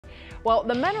Well,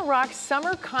 the Mentor Rock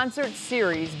Summer Concert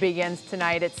Series begins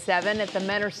tonight at 7 at the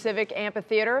Mentor Civic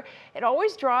Amphitheater. It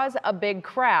always draws a big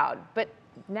crowd, but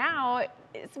now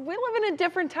we live in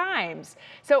different times.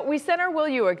 So we sent our Will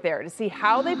Ujek there to see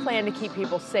how they plan to keep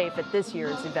people safe at this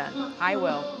year's event. Hi,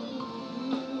 Will.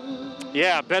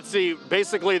 Yeah, Betsy,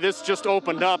 basically this just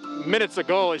opened up minutes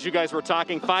ago as you guys were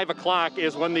talking. 5 o'clock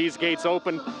is when these gates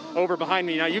open over behind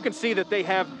me. Now you can see that they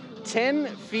have 10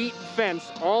 feet fence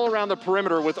all around the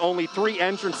perimeter with only 3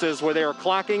 entrances where they are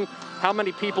clocking how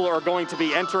many people are going to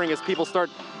be entering as people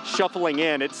start shuffling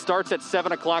in. It starts at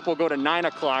 7 o'clock, will go to 9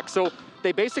 o'clock. So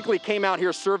they basically came out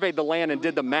here, surveyed the land, and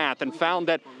did the math and found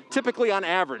that typically on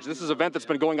average, this is an event that's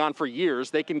been going on for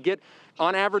years, they can get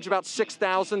on average about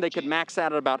 6,000. They could max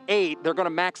out at about 8. They're going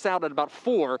to max out at about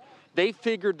 4. They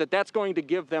figured that that's going to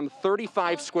give them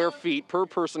 35 square feet per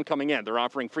person coming in. They're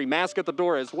offering free mask at the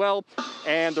door as well,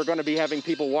 and they're going to be having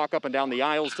people walk up and down the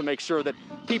aisles to make sure that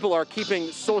people are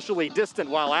keeping socially distant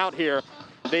while out here.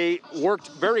 They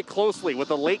worked very closely with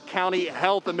the Lake County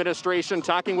Health Administration,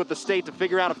 talking with the state to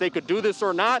figure out if they could do this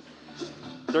or not.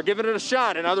 They're giving it a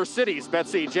shot in other cities.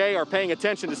 Betsy, Jay are paying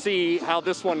attention to see how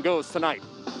this one goes tonight.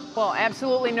 Well,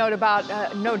 absolutely no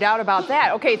doubt about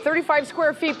that. Okay, 35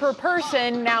 square feet per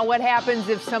person. Now what happens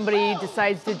if somebody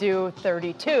decides to do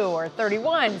 32 or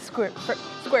 31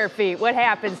 square feet? What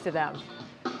happens to them?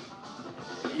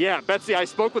 Yeah, Betsy, I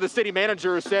spoke with the city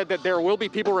manager who said that there will be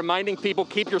people reminding people,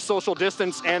 keep your social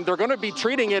distance, and they're going to be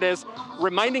treating it as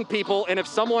reminding people, and if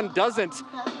someone doesn't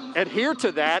adhere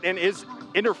to that and is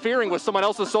interfering with someone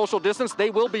else's social distance, they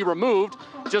will be removed,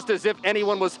 just as if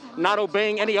anyone was not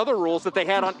obeying any other rules that they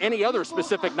had on any other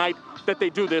specific night that they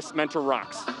do this Mentor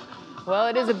Rocks. Well,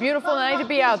 it is a beautiful night to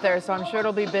be out there, so I'm sure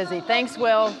it'll be busy. Thanks,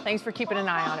 Will. Thanks for keeping an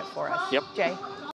eye on it for us. Yep. Jay.